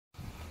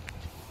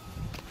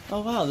Oh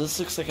wow, this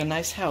looks like a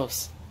nice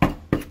house.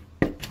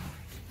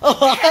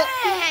 Oh,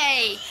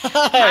 hey!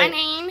 hi. My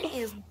name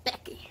is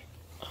Becky.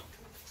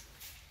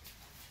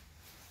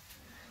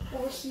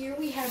 Over here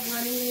we have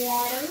running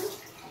water.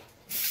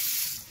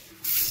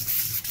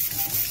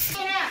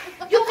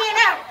 You get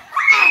out!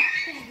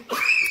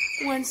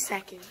 1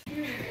 second.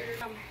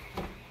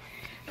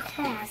 A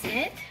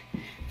closet.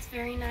 It's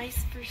very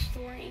nice for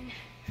storing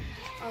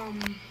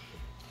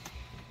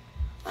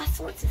all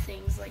sorts of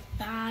things like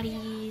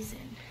bodies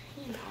and,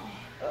 you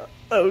know.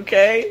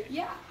 Okay.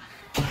 Yeah.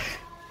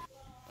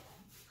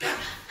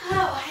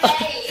 Oh,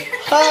 hey.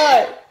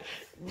 Hi.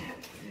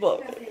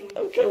 Well,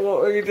 okay,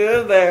 what were you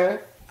doing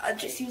there?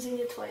 Just using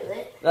the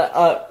toilet.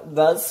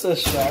 That's a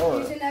shower.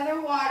 There's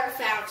another water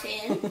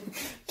fountain.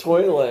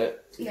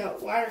 Toilet. No,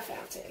 water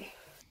fountain.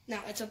 No,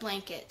 it's a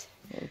blanket.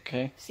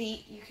 Okay.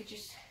 See, you could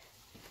just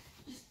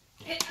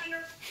get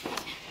under.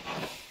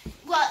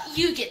 Well,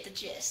 you get the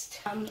gist.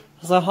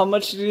 So how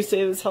much did you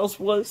say this house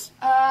was?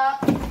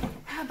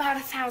 About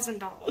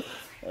 $1,000.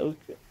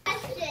 Okay.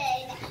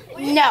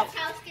 No.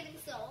 House getting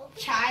sold.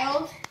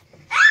 Child.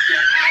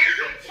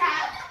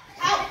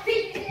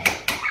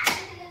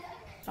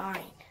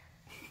 Fine.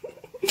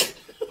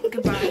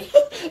 Goodbye.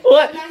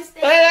 What? Nice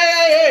day.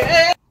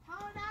 Hey.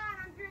 Hold on,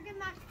 I'm drinking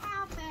my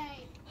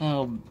coffee.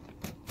 Oh,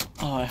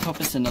 I hope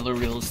it's another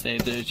real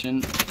estate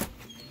agent.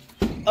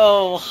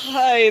 Oh,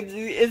 hi,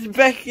 it's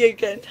Becky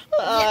again.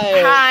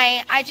 Hi.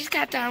 Hi, I just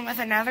got done with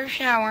another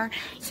shower,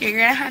 so you're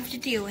gonna have to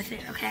deal with it,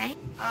 okay?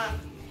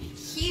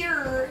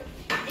 Here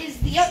is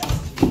the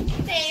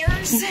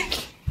upstairs.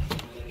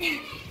 You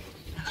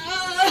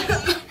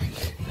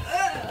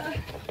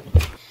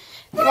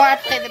wanna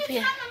play the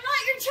piano? I'm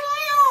not your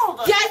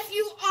child. Yes,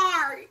 you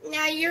are.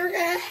 Now you're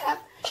gonna have.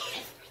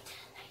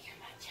 You're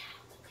my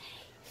child,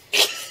 okay?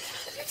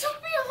 You took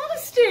me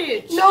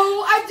hostage.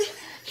 No,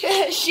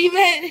 she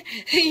meant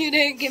you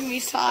didn't give me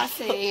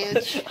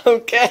sausage.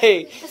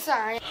 Okay.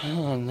 Sorry.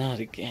 Oh, not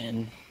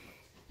again.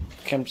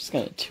 Okay, I'm just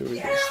gonna tour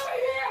this.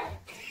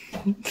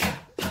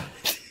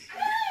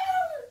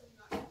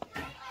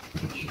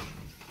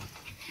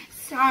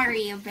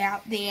 Sorry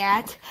about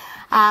that.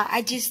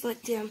 I just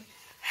let them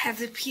have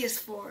the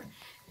PS4.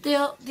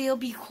 They'll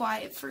be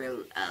quiet for a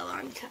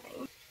long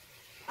time.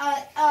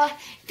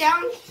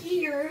 Down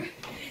here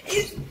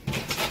is.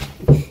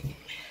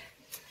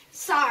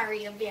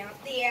 Sorry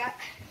about that.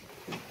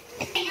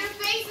 Your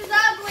face is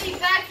ugly,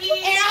 Becky.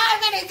 And I'm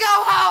gonna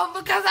go home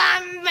because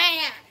I'm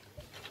mad.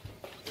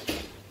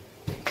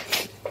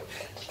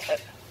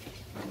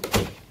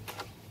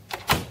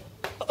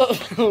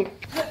 Oh.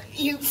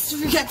 You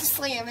forgot to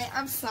slam it.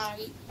 I'm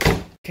sorry.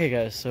 Okay,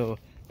 guys, so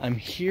I'm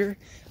here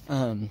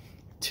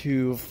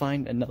to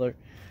find another.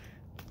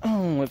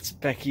 Oh, it's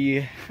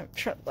Becky.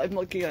 I'm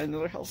looking at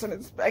another house and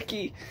it's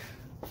Becky.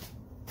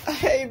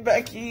 Hey,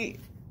 Becky.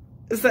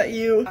 Is that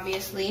you?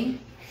 Obviously.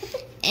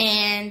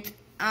 And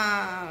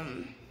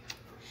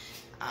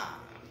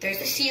there's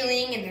the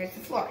ceiling and there's the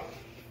floor.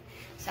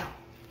 So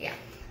yeah.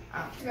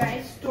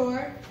 Right,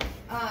 store.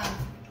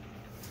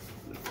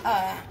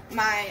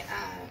 My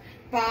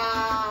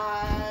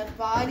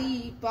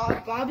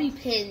bobby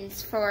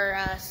pins for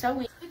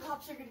sewing. The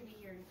cops are gonna be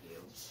here in a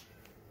few.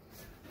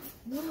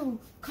 No,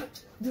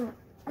 cut their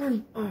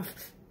arm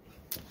off.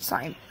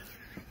 Sorry.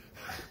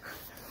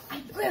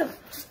 I will.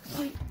 Just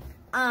wait.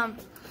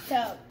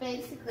 So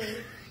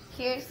basically,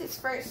 here's this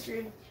first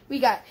room. We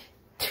got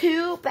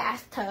 2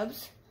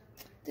 bathtubs.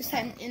 This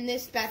time in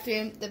this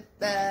bathroom, the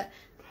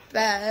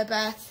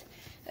baths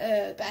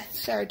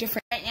are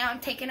different. Right now, I'm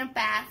taking a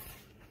bath.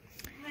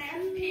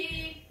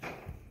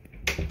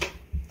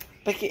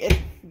 Becky,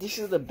 this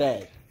is the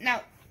bed. No.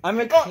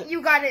 Oh,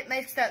 You got it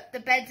mixed up. The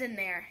bed's in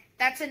there.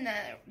 That's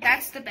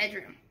the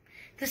bedroom.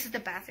 This is the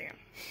bathroom.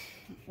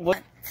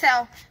 What?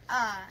 So,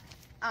 I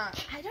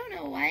don't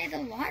know why the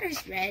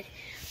water's red,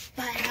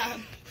 but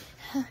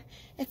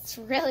it's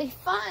really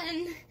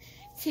fun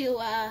to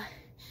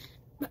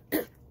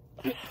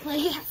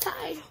play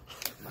outside.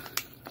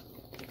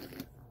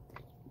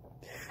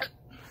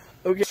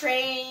 Okay.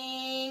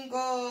 Strangle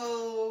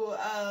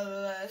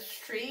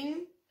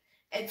string.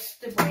 It's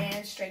the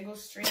brand Strangle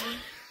String.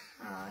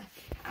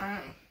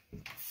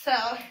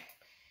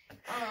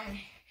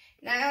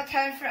 Now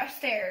time for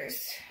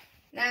upstairs.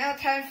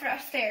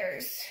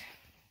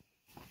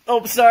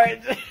 Oh,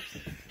 sorry.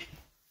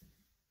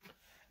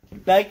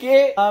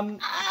 Becky?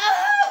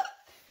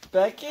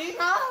 Becky?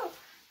 Don't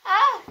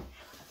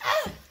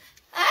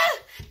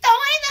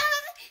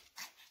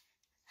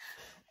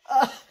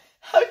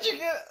How'd you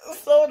get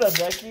soda,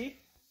 Becky?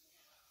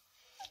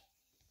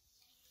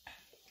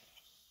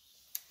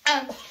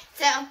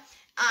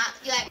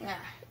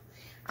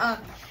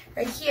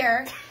 right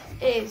here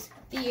is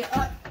the,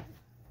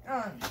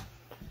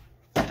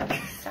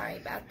 sorry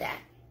about that.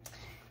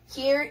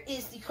 Here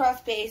is the crawl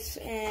space,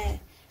 and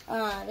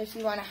if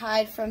you want to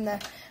hide from the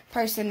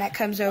person that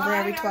comes over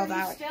every 12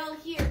 hours. Still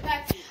here,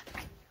 Becky.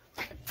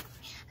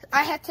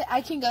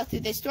 I can go through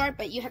this door,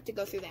 but you have to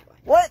go through that one.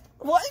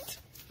 What?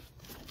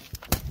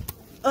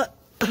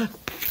 The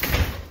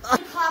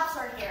cops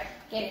are here.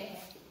 Get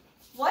it.